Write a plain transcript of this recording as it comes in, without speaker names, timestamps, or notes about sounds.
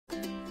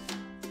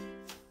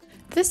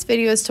This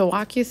video is to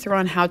walk you through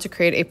on how to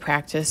create a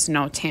practice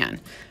Notan.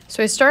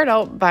 So I start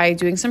out by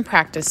doing some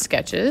practice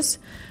sketches.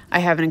 I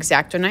have an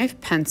X-Acto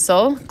knife,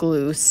 pencil,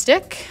 glue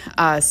stick,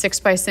 a 6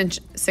 by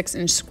 6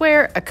 inch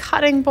square, a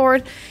cutting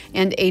board,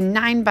 and a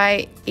 12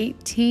 by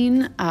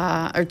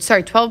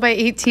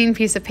 18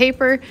 piece of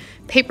paper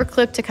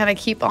clip to kind of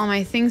keep all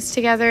my things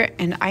together,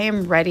 and I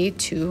am ready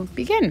to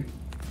begin.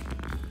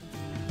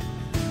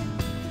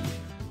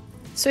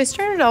 So I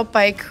started out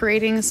by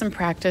creating some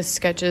practice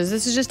sketches.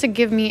 This is just to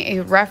give me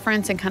a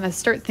reference and kind of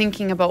start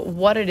thinking about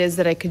what it is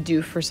that I could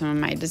do for some of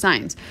my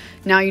designs.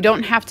 Now, you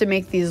don't have to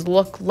make these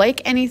look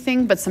like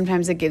anything, but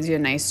sometimes it gives you a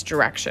nice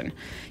direction.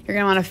 You're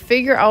going to want to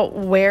figure out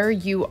where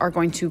you are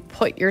going to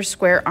put your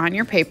square on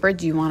your paper.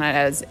 Do you want it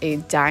as a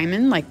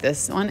diamond like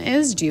this one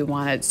is? Do you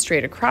want it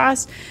straight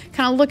across?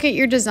 Kind of look at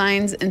your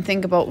designs and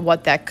think about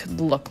what that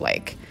could look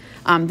like.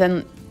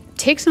 Then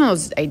take some of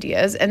those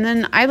ideas, and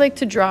then I like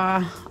to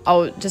draw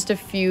out just a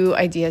few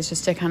ideas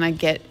just to kind of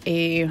get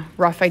a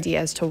rough idea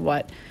as to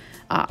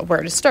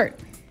where to start.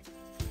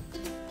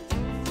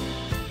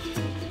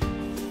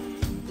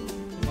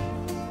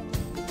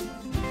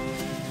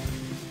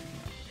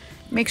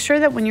 Make sure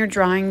that when you're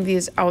drawing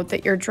these out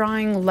that you're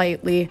drawing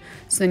lightly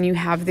so then you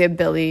have the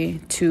ability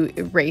to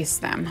erase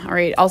them. All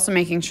right, also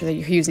making sure that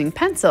you're using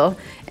pencil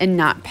and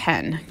not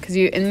pen, because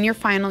in your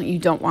final you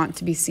don't want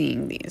to be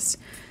seeing these.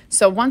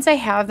 So once I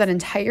have that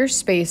entire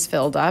space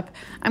filled up,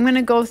 I'm going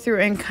to go through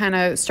and kind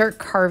of start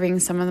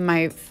carving some of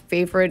my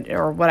favorite,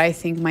 or what I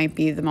think might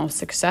be the most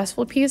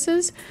successful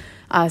pieces.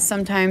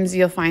 Sometimes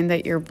you'll find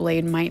that your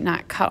blade might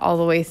not cut all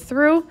the way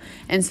through,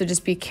 and so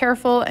just be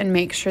careful and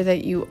make sure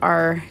that you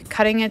are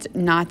cutting it,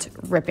 not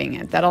ripping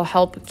it. That'll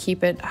help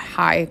keep it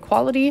high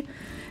quality.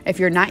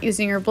 If you're not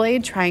using your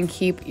blade, try and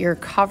keep your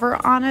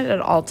cover on it at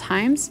all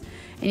times.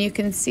 And you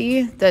can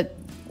see that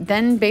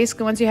then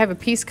basically once you have a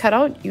piece cut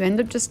out, you end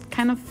up just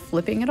kind of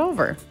flipping it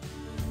over.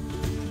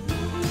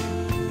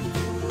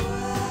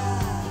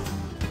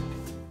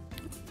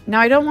 Now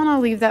I don't want to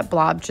leave that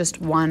blob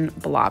just one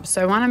blob,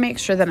 so I want to make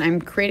sure that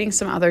I'm creating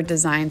some other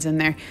designs in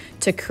there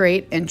to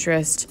create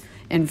interest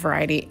and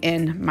variety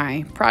in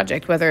my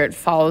project, whether it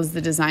follows the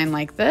design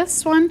like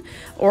this one,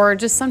 or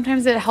just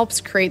sometimes it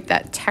helps create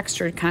that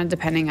texture kind of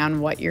depending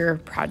on what your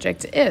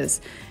project is.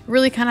 It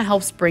really kind of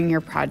helps bring your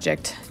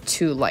project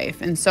to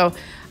life. And so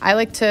I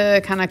like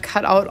to kind of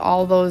cut out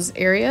all those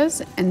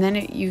areas, and then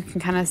you can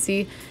kind of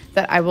see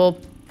that I will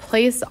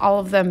place all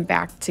of them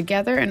back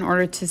together in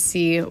order to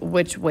see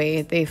which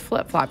way they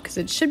flip-flop, because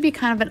it should be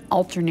kind of an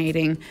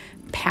alternating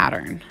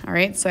pattern. All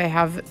right, so I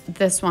have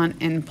this one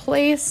in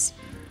place,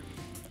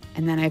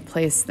 and then I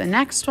place the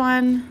next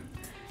one,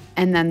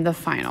 and then the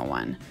final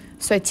one.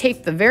 So I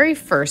take the very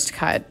first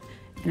cut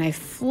and I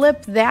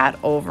flip that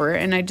over,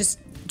 and I just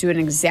do an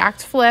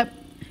exact flip,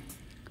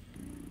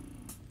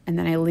 and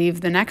then I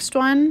leave the next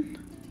one,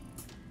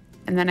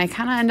 and then I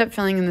kind of end up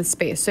filling in the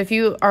space. So if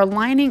you are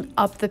lining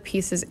up the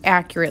pieces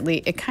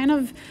accurately, it kind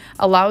of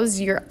allows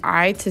your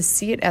eye to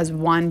see it as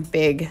one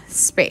big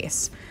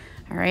space.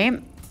 All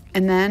right.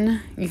 And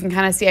then you can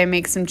kind of see I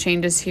make some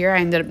changes here. I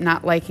ended up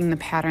not liking the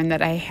pattern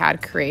that I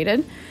had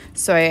created,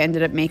 so I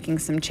ended up making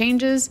some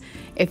changes.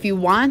 If you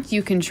want,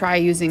 you can try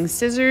using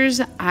scissors.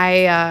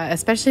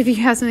 Especially if you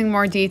have something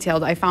more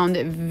detailed, I found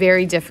it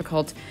very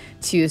difficult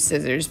to use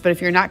scissors. But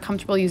if you're not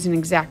comfortable using an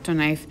X-Acto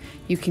knife,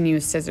 you can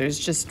use scissors.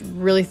 Just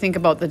really think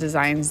about the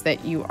designs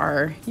that you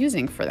are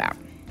using for that.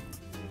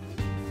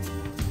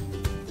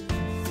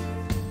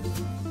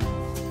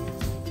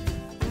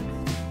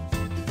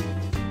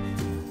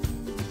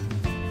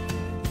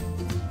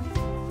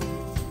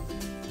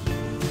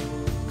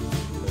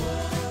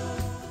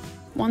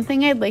 One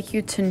thing I'd like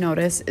you to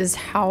notice is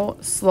how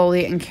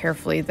slowly and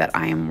carefully that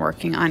I am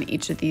working on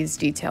each of these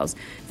details.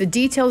 The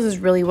details is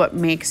really what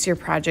makes your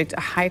project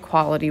a high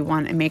quality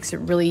one and makes it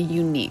really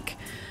unique.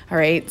 All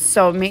right,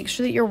 so make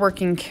sure that you're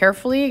working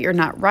carefully, you're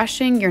not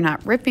rushing, you're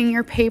not ripping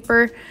your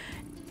paper,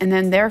 and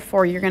then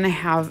therefore you're gonna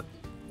have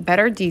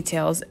better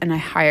details and a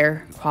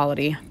higher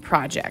quality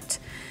project.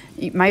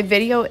 My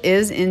video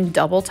is in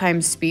double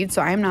time speed,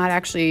 so I'm not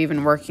actually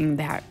even working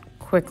that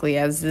quickly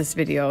as this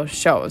video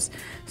shows.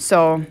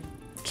 So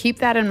keep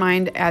that in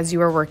mind as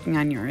you are working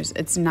on yours.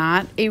 It's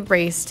not a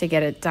race to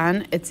get it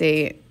done. It's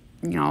a,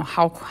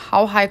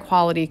 how high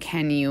quality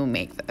can you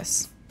make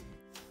this?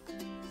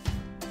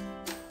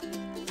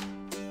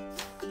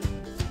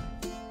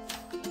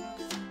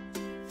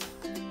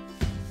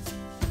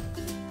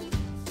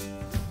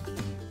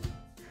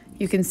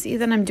 You can see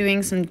that I'm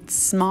doing some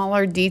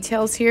smaller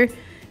details here.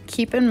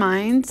 Keep in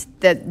mind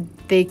that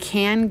they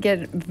can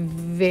get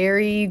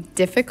very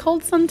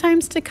difficult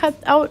sometimes to cut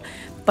out,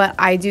 but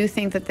I do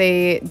think that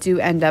they do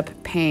end up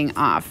paying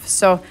off.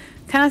 So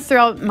kind of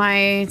throughout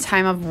my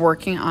time of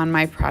working on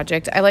my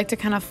project, I like to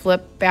kind of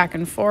flip back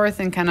and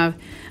forth and kind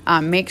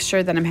of make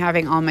sure that I'm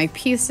having all my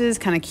pieces,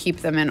 kind of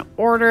keep them in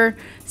order,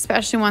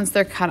 especially once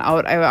they're cut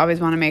out. I always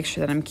want to make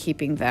sure that I'm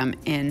keeping them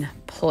in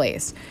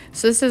place.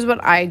 So this is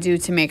what I do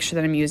to make sure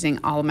that I'm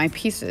using all of my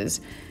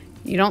pieces.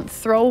 You don't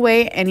throw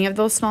away any of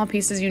those small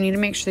pieces. You need to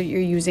make sure that you're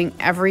using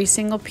every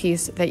single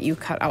piece that you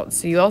cut out.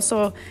 So you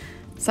also,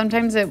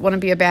 sometimes it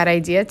wouldn't be a bad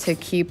idea to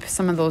keep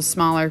some of those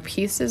smaller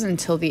pieces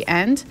until the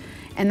end.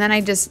 And then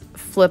I just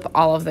flip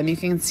all of them. You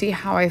can see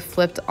how I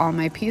flipped all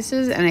my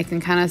pieces, and I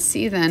can kind of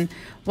see then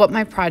what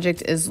my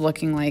project is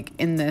looking like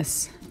in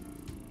this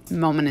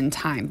moment in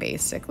time,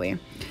 basically.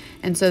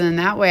 And so then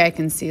that way I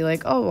can see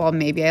like, oh, well,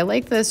 maybe I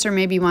like this, or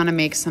maybe want to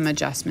make some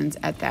adjustments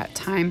at that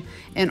time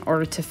in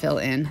order to fill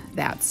in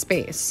that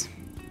space.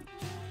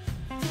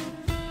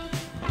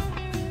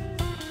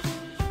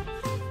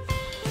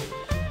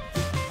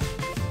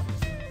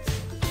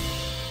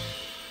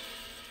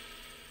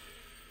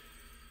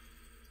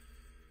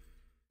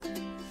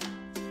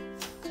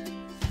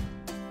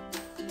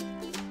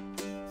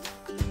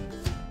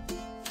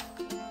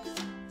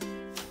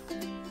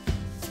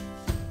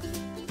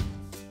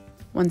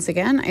 Once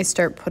again, I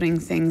start putting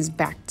things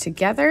back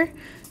together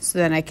so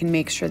that I can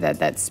make sure that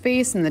that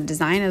space and the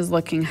design is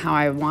looking how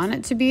I want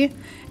it to be,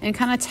 and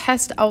kind of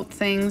test out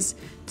things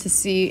to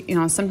see,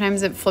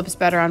 sometimes it flips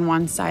better on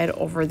one side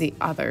over the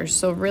other.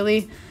 So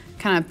really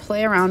kind of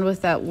play around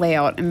with that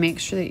layout and make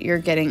sure that you're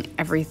getting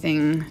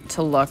everything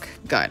to look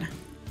good.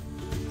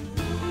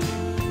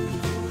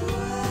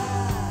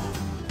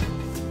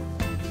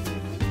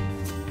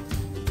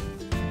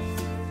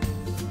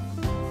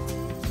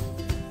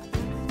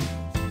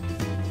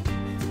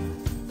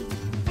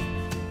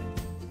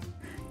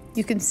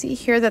 You can see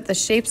here that the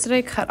shapes that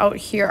I cut out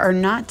here are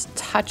not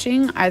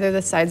touching either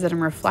the sides that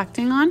I'm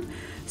reflecting on.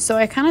 So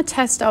I kind of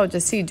test out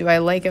to see, do I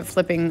like it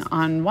flipping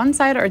on one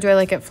side or do I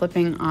like it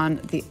flipping on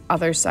the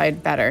other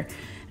side better?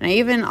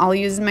 And I'll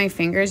use my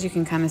fingers, you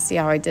can kind of see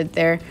how I did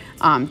there,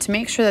 to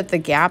make sure that the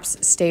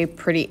gaps stay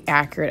pretty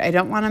accurate. I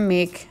don't want to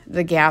make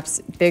the gaps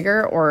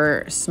bigger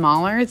or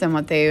smaller than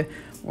what they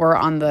were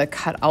on the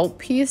cut out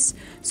piece.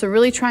 So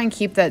really try and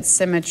keep that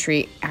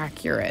symmetry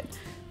accurate.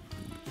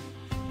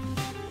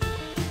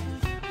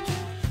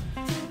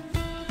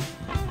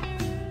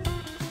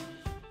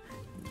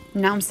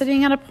 Now I'm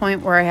sitting at a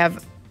point where I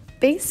have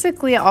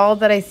basically all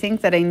that I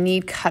think that I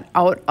need cut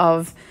out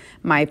of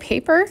my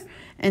paper.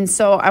 And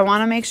so I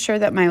want to make sure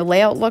that my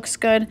layout looks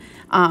good.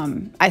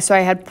 So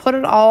I had put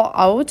it all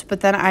out, but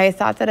then I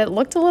thought that it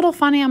looked a little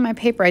funny on my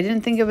paper. I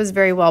didn't think it was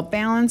very well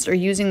balanced or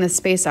using the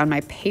space on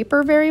my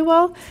paper very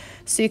well.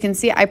 So you can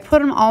see I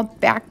put them all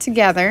back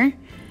together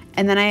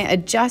and then I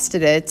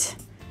adjusted it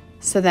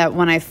so that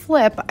when I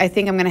flip, I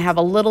think I'm going to have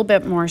a little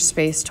bit more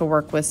space to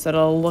work with, so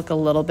it'll look a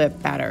little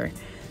bit better.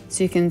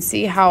 So you can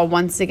see how,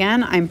 once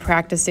again, I'm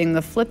practicing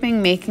the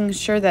flipping, making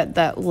sure that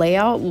that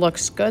layout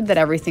looks good, that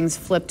everything's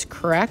flipped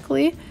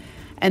correctly,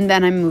 and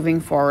then I'm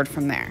moving forward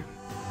from there.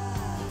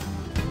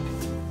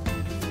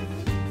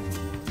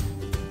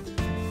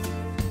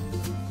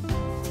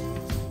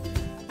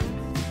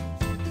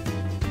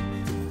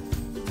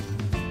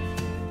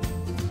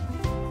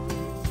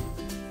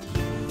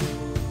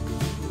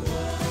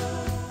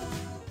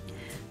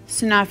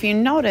 So now if you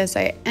notice,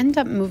 I end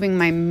up moving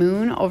my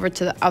moon over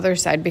to the other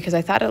side because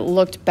I thought it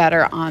looked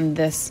better on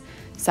this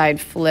side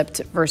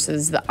flipped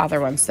versus the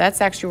other one. So that's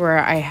actually where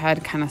I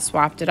had kind of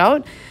swapped it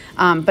out.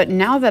 But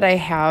now that I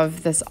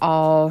have this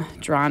all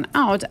drawn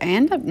out, I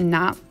end up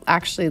not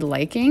actually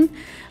liking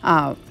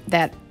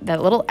that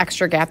little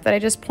extra gap that I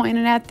just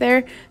pointed at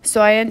there.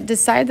 So I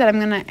decide that I'm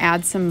gonna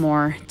add some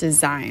more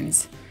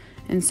designs.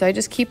 And so I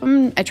just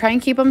I try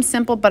and keep them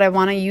simple, but I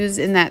wanna use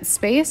in that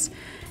space.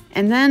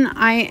 And then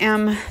I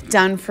am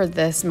done for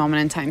this moment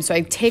in time. So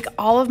I take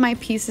all of my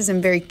pieces and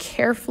very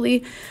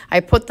carefully, I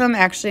put them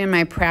actually in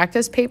my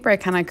practice paper. I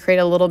kind of create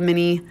a little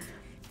mini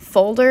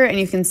folder, and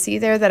you can see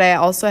there that I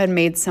also had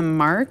made some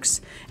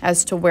marks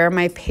as to where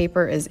my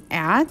paper is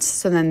at.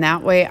 So then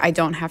that way I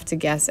don't have to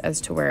guess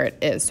as to where it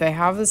is. So I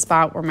have the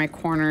spot where my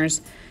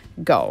corners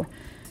go.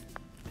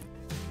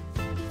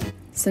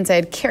 Since I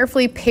had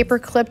carefully paper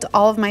clipped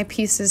all of my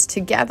pieces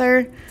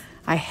together,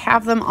 I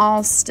have them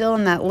all still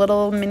in that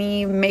little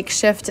mini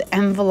makeshift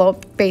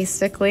envelope,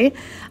 basically.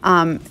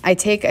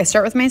 I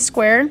start with my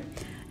square,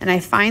 and I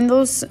find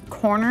those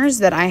corners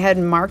that I had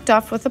marked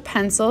off with a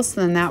pencil,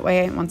 so then that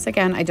way, once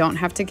again, I don't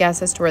have to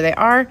guess as to where they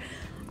are.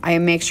 I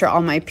make sure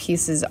all my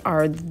pieces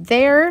are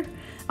there,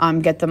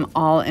 get them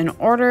all in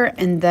order,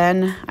 and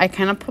then I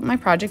kind of put my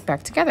project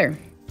back together.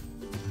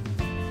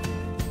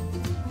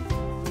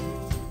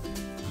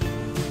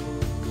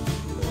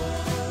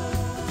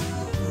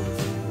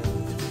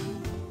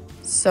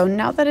 So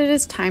now that it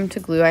is time to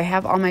glue, I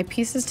have all my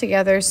pieces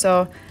together.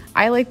 So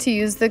I like to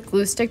use the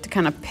glue stick to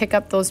kind of pick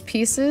up those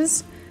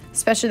pieces,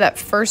 especially that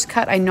first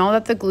cut. I know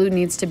that the glue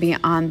needs to be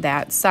on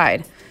that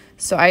side.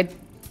 So I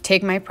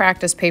take my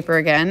practice paper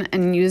again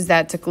and use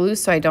that to glue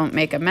so I don't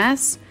make a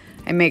mess.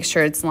 I make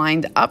sure it's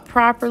lined up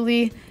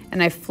properly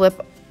and I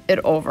flip it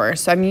over.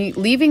 So I'm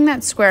leaving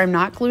that square, I'm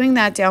not gluing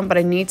that down, but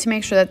I need to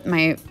make sure that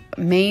my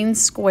main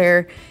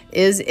square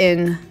is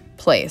in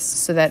place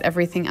so that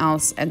everything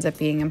else ends up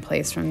being in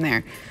place from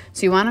there.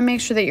 So you want to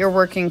make sure that you're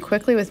working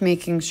quickly with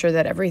making sure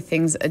that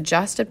everything's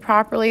adjusted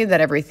properly,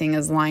 that everything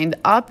is lined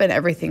up and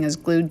everything is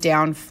glued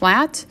down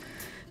flat.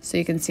 So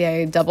you can see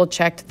I double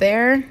checked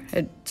there,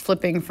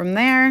 flipping from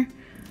there,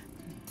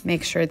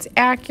 make sure it's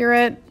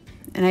accurate.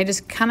 And I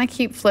just kind of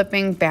keep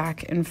flipping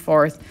back and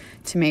forth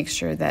to make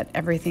sure that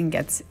everything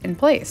gets in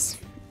place.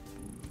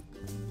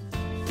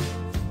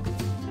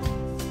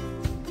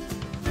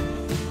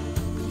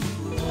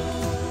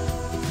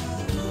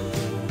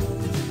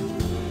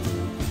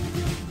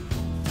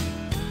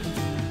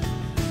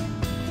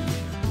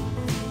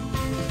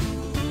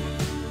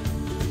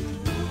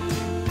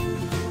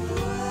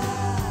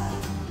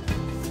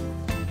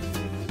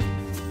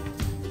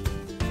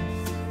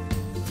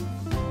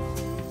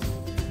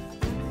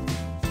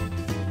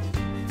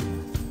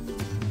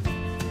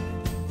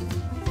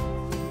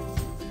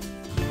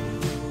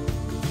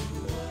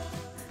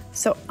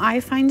 So I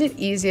find it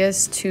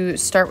easiest to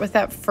start with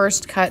that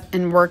first cut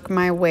and work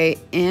my way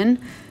in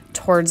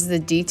towards the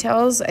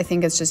details. I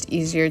think it's just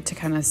easier to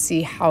kind of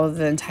see how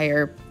the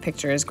entire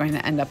picture is going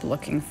to end up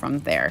looking from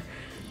there.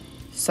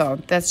 So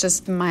that's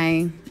just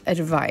my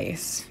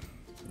advice.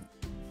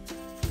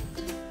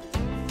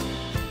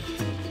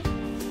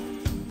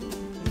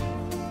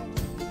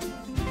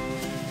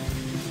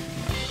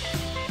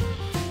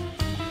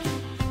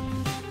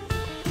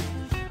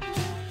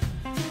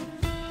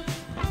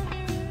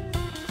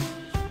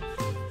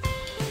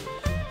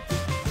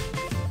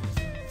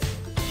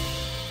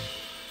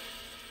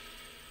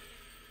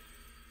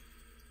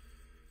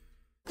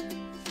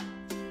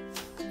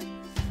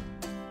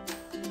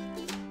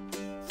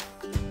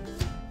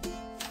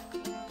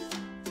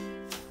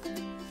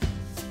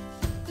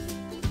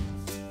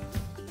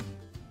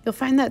 You'll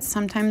find that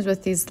sometimes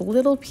with these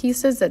little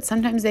pieces that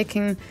sometimes they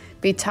can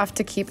be tough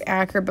to keep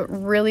accurate, but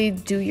really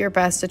do your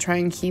best to try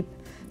and keep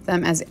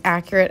them as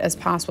accurate as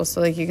possible.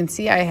 So like you can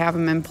see, I have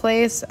them in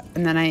place,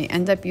 and then I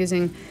end up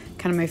using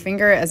kind of my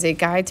finger as a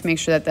guide to make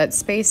sure that that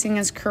spacing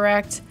is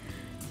correct.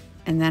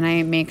 And then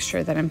I make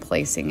sure that I'm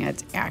placing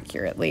it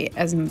accurately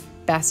as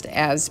best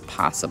as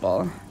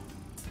possible.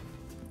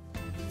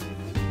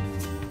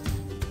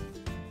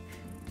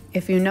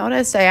 If you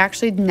noticed, I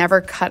actually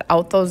never cut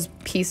out those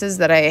pieces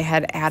that I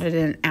had added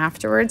in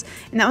afterwards,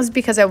 and that was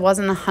because I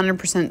wasn't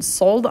 100%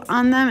 sold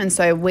on them, and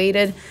so I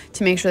waited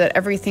to make sure that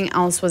everything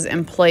else was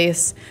in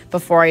place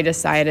before I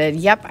decided,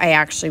 yep, I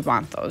actually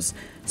want those.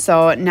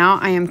 So now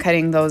I am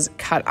cutting those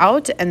cut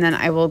out, and then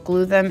I will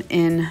glue them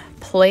in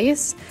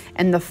place,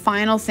 and the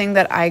final thing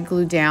that I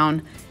glue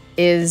down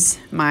is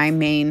my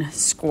main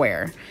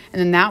square. And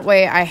then that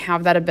way I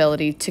have that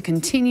ability to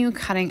continue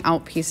cutting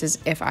out pieces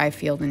if I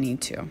feel the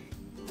need to.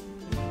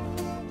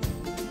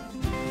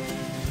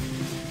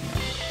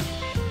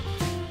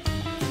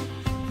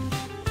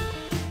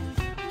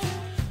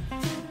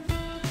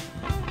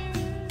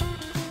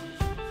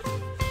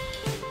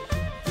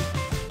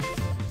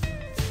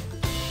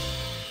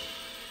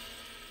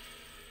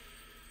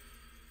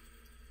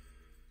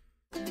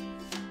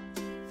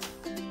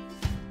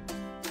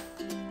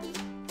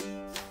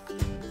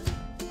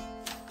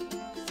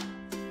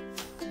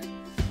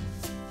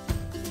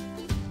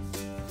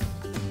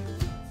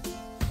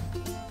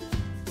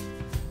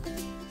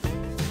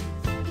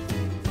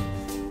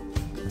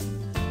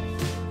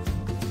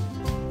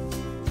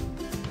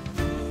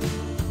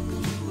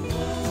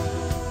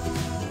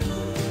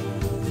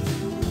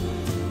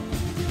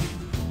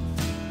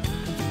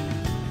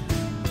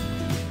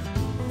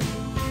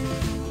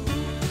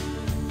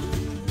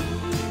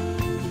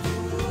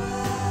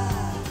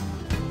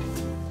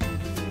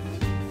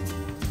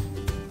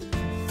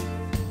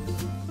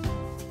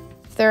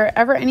 If there are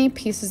ever any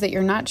pieces that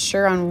you're not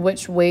sure on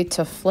which way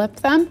to flip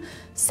them,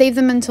 save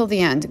them until the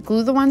end.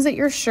 Glue the ones that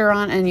you're sure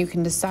on, and you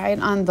can decide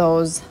on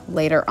those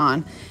later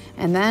on.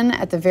 And then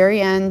at the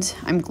very end,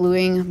 I'm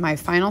gluing my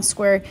final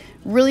square.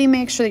 Really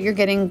make sure that you're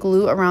getting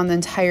glue around the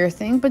entire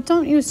thing, but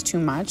don't use too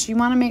much. You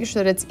want to make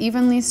sure that it's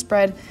evenly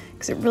spread,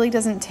 because it really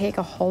doesn't take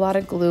a whole lot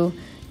of glue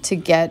to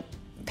get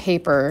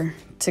paper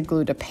to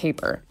glue to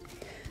paper.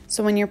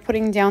 So when you're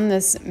putting down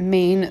this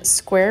main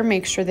square,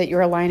 make sure that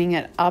you're aligning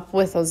it up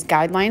with those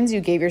guidelines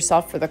you gave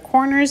yourself for the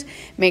corners.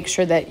 Make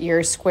sure that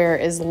your square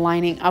is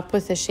lining up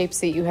with the shapes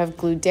that you have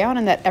glued down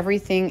and that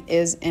everything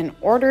is in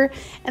order.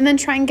 And then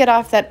try and get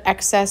off that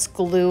excess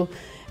glue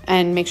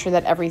and make sure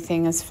that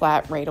everything is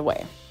flat right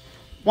away.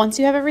 Once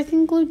you have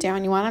everything glued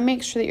down, you want to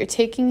make sure that you're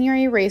taking your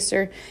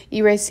eraser,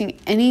 erasing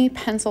any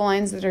pencil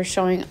lines that are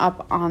showing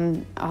up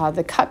on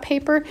the cut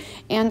paper,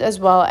 and as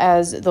well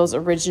as those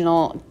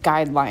original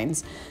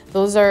guidelines.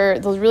 Those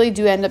really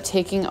do end up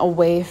taking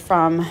away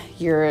from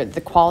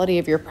the quality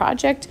of your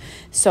project.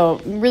 So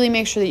really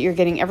make sure that you're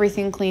getting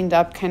everything cleaned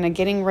up, kind of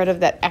getting rid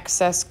of that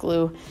excess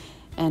glue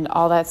and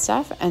all that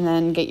stuff, and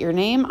then get your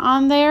name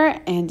on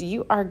there, and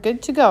you are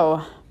good to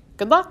go.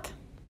 Good luck.